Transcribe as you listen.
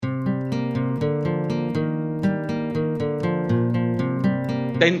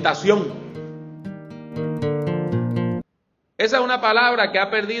Tentación. Esa es una palabra que ha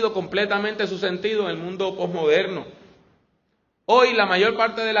perdido completamente su sentido en el mundo posmoderno. Hoy la mayor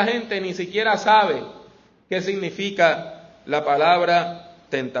parte de la gente ni siquiera sabe qué significa la palabra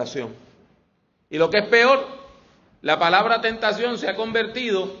tentación. Y lo que es peor, la palabra tentación se ha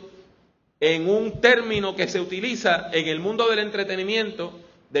convertido en un término que se utiliza en el mundo del entretenimiento,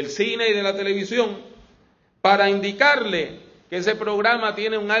 del cine y de la televisión, para indicarle que ese programa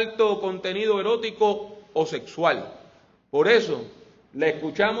tiene un alto contenido erótico o sexual. Por eso le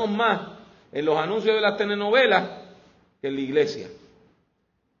escuchamos más en los anuncios de las telenovelas que en la iglesia.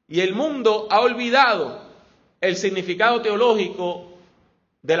 Y el mundo ha olvidado el significado teológico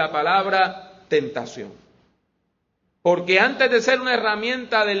de la palabra tentación. Porque antes de ser una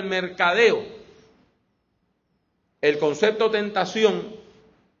herramienta del mercadeo, el concepto tentación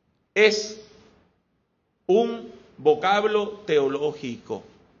es un vocablo teológico.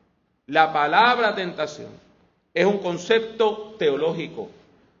 La palabra tentación es un concepto teológico,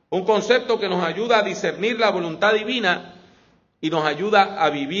 un concepto que nos ayuda a discernir la voluntad divina y nos ayuda a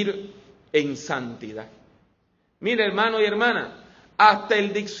vivir en santidad. Mire, hermano y hermana, hasta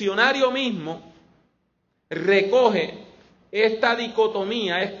el diccionario mismo recoge esta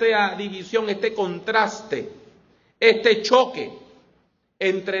dicotomía, esta división, este contraste, este choque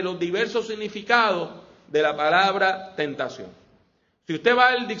entre los diversos significados de la palabra tentación. Si usted va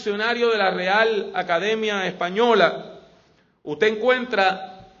al diccionario de la Real Academia Española, usted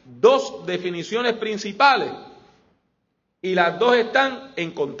encuentra dos definiciones principales y las dos están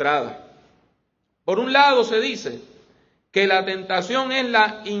encontradas. Por un lado se dice que la tentación es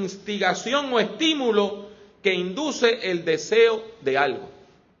la instigación o estímulo que induce el deseo de algo.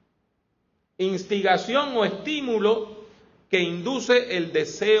 Instigación o estímulo que induce el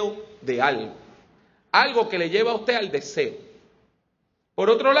deseo de algo. Algo que le lleva a usted al deseo. Por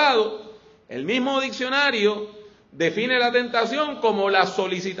otro lado, el mismo diccionario define la tentación como la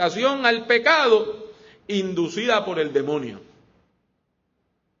solicitación al pecado inducida por el demonio.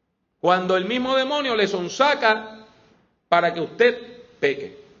 Cuando el mismo demonio le sonsaca para que usted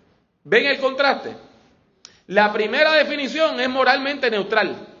peque. ¿Ven el contraste? La primera definición es moralmente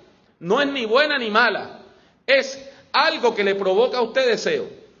neutral. No es ni buena ni mala. Es algo que le provoca a usted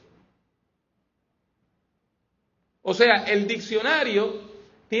deseo. O sea, el diccionario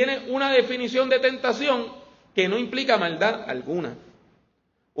tiene una definición de tentación que no implica maldad alguna.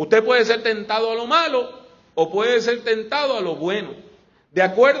 Usted puede ser tentado a lo malo o puede ser tentado a lo bueno. De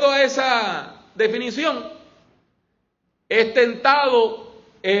acuerdo a esa definición, es tentado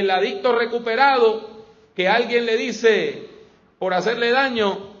el adicto recuperado que alguien le dice, por hacerle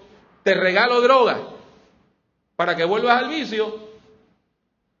daño, te regalo droga para que vuelvas al vicio.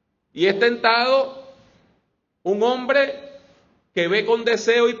 Y es tentado un hombre que ve con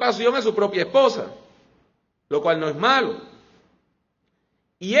deseo y pasión a su propia esposa, lo cual no es malo.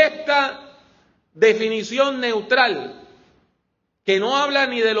 Y esta definición neutral, que no habla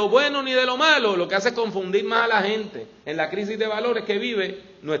ni de lo bueno ni de lo malo, lo que hace es confundir más a la gente en la crisis de valores que vive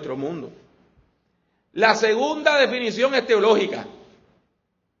nuestro mundo. La segunda definición es teológica,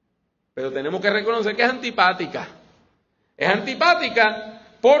 pero tenemos que reconocer que es antipática. Es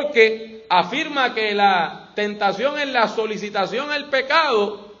antipática porque afirma que la tentación es la solicitación al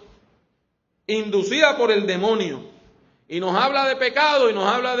pecado inducida por el demonio. Y nos habla de pecado y nos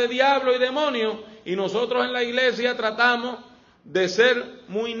habla de diablo y demonio, y nosotros en la iglesia tratamos de ser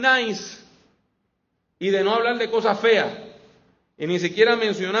muy nice y de no hablar de cosas feas. Y ni siquiera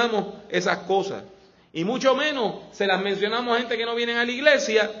mencionamos esas cosas. Y mucho menos se las mencionamos a gente que no viene a la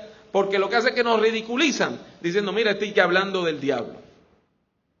iglesia, porque lo que hace es que nos ridiculizan, diciendo, mira, estoy que hablando del diablo.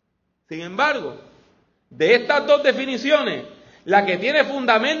 Sin embargo, de estas dos definiciones, la que tiene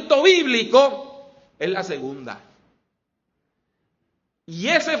fundamento bíblico es la segunda. Y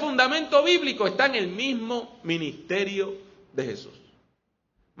ese fundamento bíblico está en el mismo ministerio de Jesús.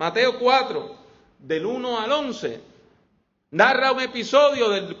 Mateo 4, del 1 al 11, narra un episodio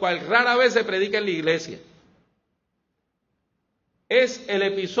del cual rara vez se predica en la iglesia. Es el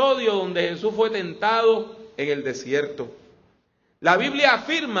episodio donde Jesús fue tentado en el desierto. La Biblia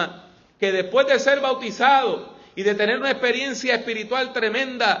afirma que después de ser bautizado y de tener una experiencia espiritual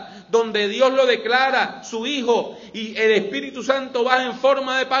tremenda, donde Dios lo declara su Hijo y el Espíritu Santo baja en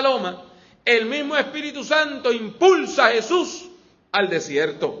forma de paloma, el mismo Espíritu Santo impulsa a Jesús al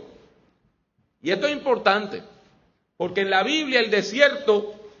desierto. Y esto es importante, porque en la Biblia el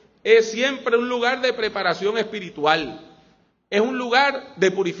desierto es siempre un lugar de preparación espiritual, es un lugar de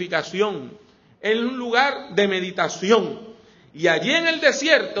purificación, es un lugar de meditación. Y allí en el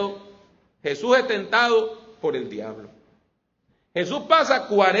desierto Jesús es tentado por el diablo. Jesús pasa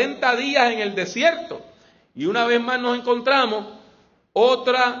 40 días en el desierto y una vez más nos encontramos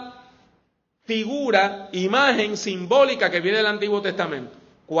otra figura, imagen simbólica que viene del Antiguo Testamento.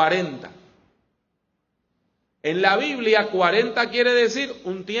 40. En la Biblia 40 quiere decir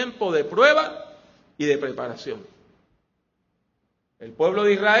un tiempo de prueba y de preparación. El pueblo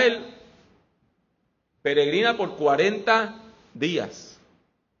de Israel peregrina por 40 días.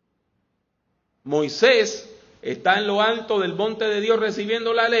 Moisés está en lo alto del monte de Dios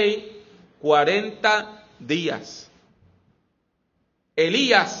recibiendo la ley 40 días.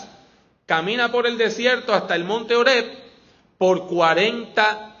 Elías camina por el desierto hasta el monte Horeb por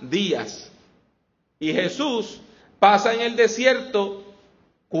 40 días. Y Jesús pasa en el desierto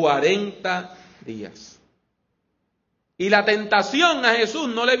 40 días. Y la tentación a Jesús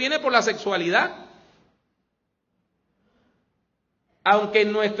no le viene por la sexualidad. Aunque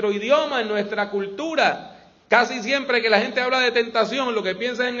en nuestro idioma, en nuestra cultura, casi siempre que la gente habla de tentación, lo que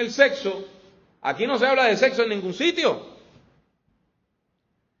piensa es en el sexo, aquí no se habla de sexo en ningún sitio.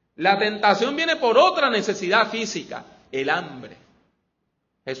 La tentación viene por otra necesidad física, el hambre.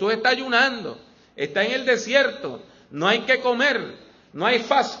 Jesús está ayunando, está en el desierto, no hay que comer, no hay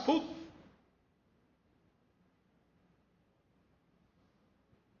fast food.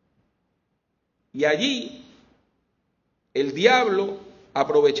 Y allí el diablo,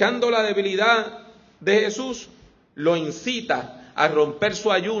 aprovechando la debilidad de Jesús, lo incita a romper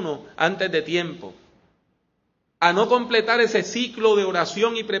su ayuno antes de tiempo, a no completar ese ciclo de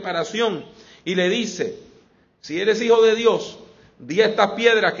oración y preparación, y le dice: si eres hijo de Dios, di a estas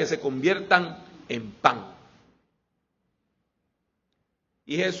piedras que se conviertan en pan.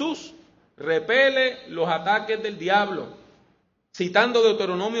 Y Jesús repele los ataques del diablo, citando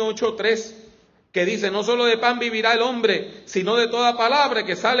Deuteronomio 8:3, que dice: no solo de pan vivirá el hombre, sino de toda palabra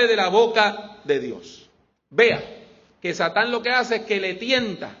que sale de la boca de Dios. Vea que Satán lo que hace es que le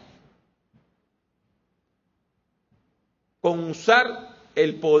tienta con usar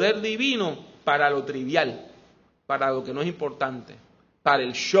el poder divino para lo trivial, para lo que no es importante, para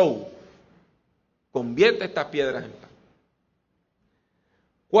el show. Convierte estas piedras en pan.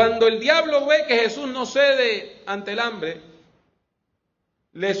 Cuando el diablo ve que Jesús no cede ante el hambre,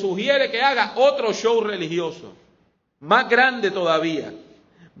 le sugiere que haga otro show religioso, más grande todavía.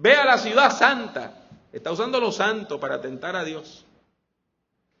 Ve a la ciudad santa, está usando lo santo para tentar a Dios.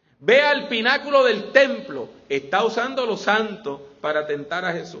 Ve al pináculo del templo, está usando lo santo para tentar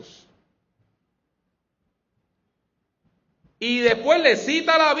a Jesús. Y después le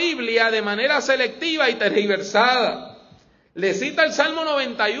cita la Biblia de manera selectiva y tergiversada. Le cita el Salmo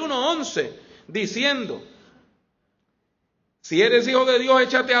 91:11, diciendo: si eres hijo de Dios,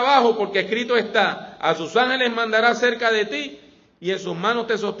 échate abajo, porque escrito está: a sus ángeles mandará cerca de ti, y en sus manos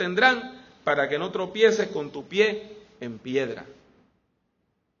te sostendrán, para que no tropieces con tu pie en piedra.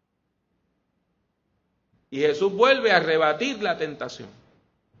 Y Jesús vuelve a rebatir la tentación,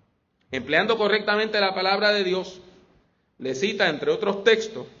 empleando correctamente la palabra de Dios. Le cita, entre otros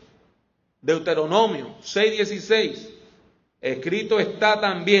textos, Deuteronomio 6:16, escrito está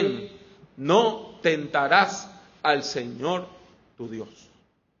también: no tentarás al Señor tu Dios.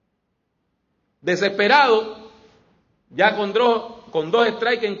 Desesperado, ya con dos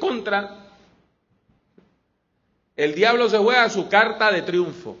strikes en contra, el diablo se juega su carta de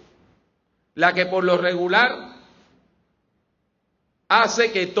triunfo, la que por lo regular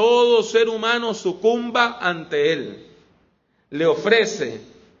hace que todo ser humano sucumba ante él. Le ofrece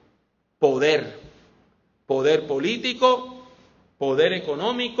poder político, poder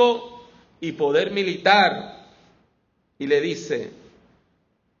económico y poder militar. Y le dice: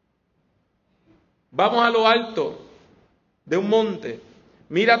 vamos a lo alto de un monte,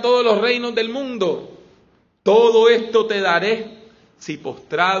 mira todos los reinos del mundo, todo esto te daré si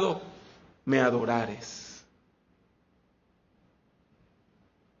postrado me adorares.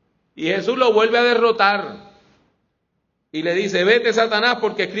 Y Jesús lo vuelve a derrotar y le dice: vete, Satanás,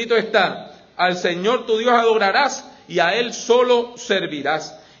 porque escrito está: al Señor tu Dios adorarás y a Él solo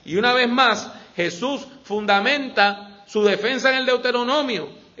servirás. Y una vez más Jesús fundamenta su defensa en el Deuteronomio,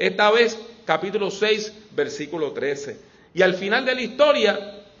 esta vez capítulo 6, versículo 13. Y al final de la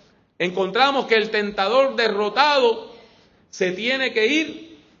historia encontramos que el tentador derrotado se tiene que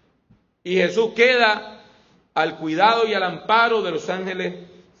ir y Jesús queda al cuidado y al amparo de los ángeles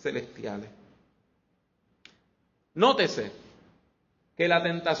celestiales. Nótese que la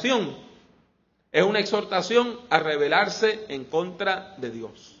tentación es una exhortación a rebelarse en contra de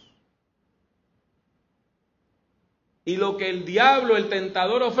Dios. Y lo que el diablo, el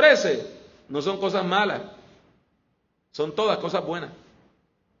tentador, ofrece no son cosas malas, son todas cosas buenas.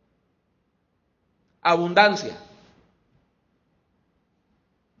 Abundancia,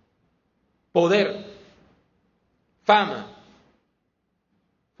 poder, fama,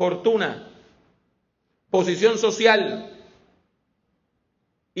 fortuna, posición social.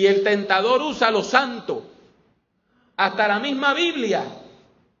 Y el tentador usa lo santo, hasta la misma Biblia,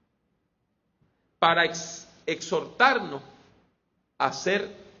 para exhortarnos a hacer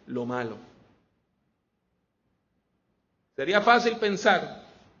lo malo. Sería fácil pensar,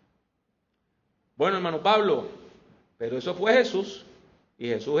 bueno, hermano Pablo, pero eso fue Jesús, y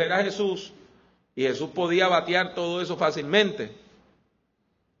Jesús era Jesús, y Jesús podía batear todo eso fácilmente.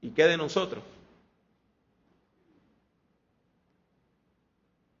 ¿Y qué de nosotros?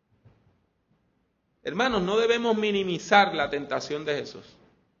 Hermanos, no debemos minimizar la tentación de Jesús.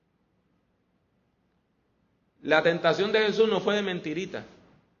 La tentación de Jesús no fue de mentirita,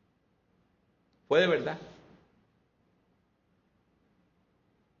 fue de verdad.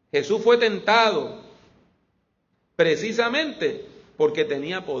 Jesús fue tentado precisamente porque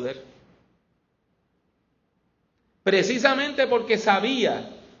tenía poder. Precisamente porque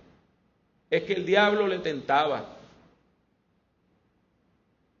sabía es que el diablo le tentaba.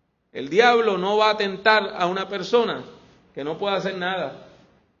 El diablo no va a tentar a una persona que no pueda hacer nada.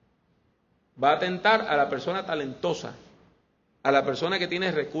 Va a tentar a la persona talentosa, a la persona que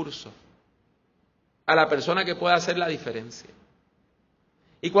tiene recursos, a la persona que pueda hacer la diferencia.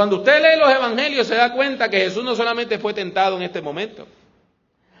 Y cuando usted lee los evangelios se da cuenta que Jesús no solamente fue tentado en este momento.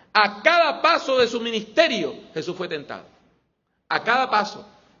 A cada paso de su ministerio Jesús fue tentado. A cada paso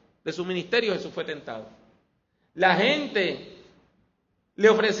de su ministerio Jesús fue tentado. La gente le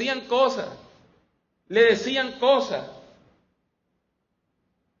ofrecían cosas, le decían cosas.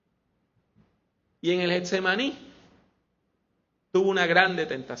 Y en el Getsemaní tuvo una grande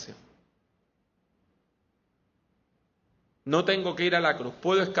tentación. No tengo que ir a la cruz,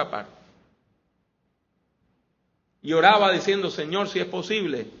 puedo escapar. Y oraba diciendo, Señor, si es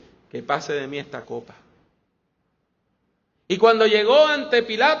posible, que pase de mí esta copa. Y cuando llegó ante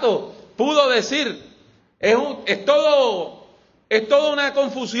Pilato, pudo decir, es todo una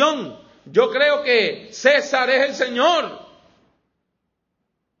confusión. Yo creo que César es el Señor.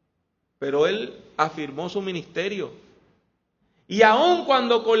 Pero él afirmó su ministerio. Y aun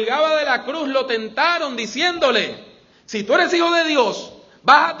cuando colgaba de la cruz lo tentaron diciéndole, si tú eres hijo de Dios,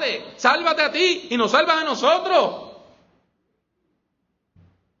 bájate, sálvate a ti y nos salvas a nosotros.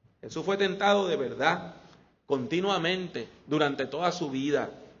 Jesús fue tentado de verdad, continuamente, durante toda su vida.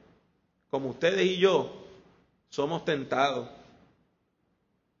 Como ustedes y yo somos tentados.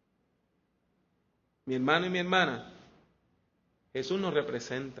 Mi hermano y mi hermana, Jesús nos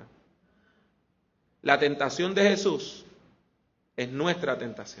representa. La tentación de Jesús es nuestra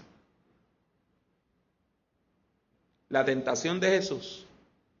tentación. La tentación de Jesús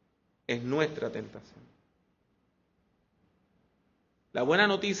es nuestra tentación. La buena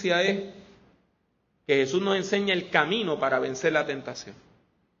noticia es que Jesús nos enseña el camino para vencer la tentación.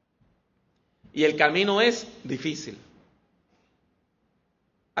 Y el camino es difícil.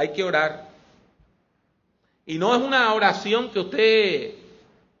 Hay que orar. Y no es una oración que usted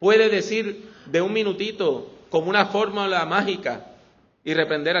puede decir de un minutito como una fórmula mágica y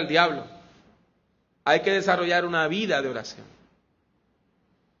reprender al diablo. Hay que desarrollar una vida de oración.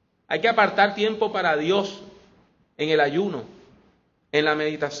 Hay que apartar tiempo para Dios en el ayuno, en la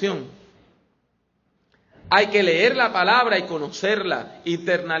meditación. Hay que leer la palabra y conocerla,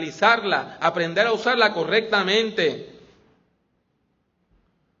 internalizarla, aprender a usarla correctamente.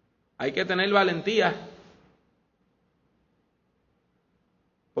 Hay que tener valentía,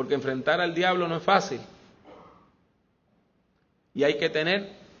 porque enfrentar al diablo no es fácil. Y hay que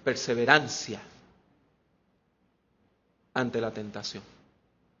tener perseverancia ante la tentación.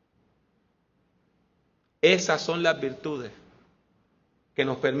 Esas son las virtudes que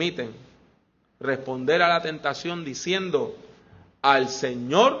nos permiten responder a la tentación diciendo, al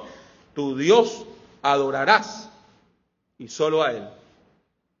Señor tu Dios adorarás y solo a Él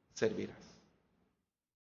servirás.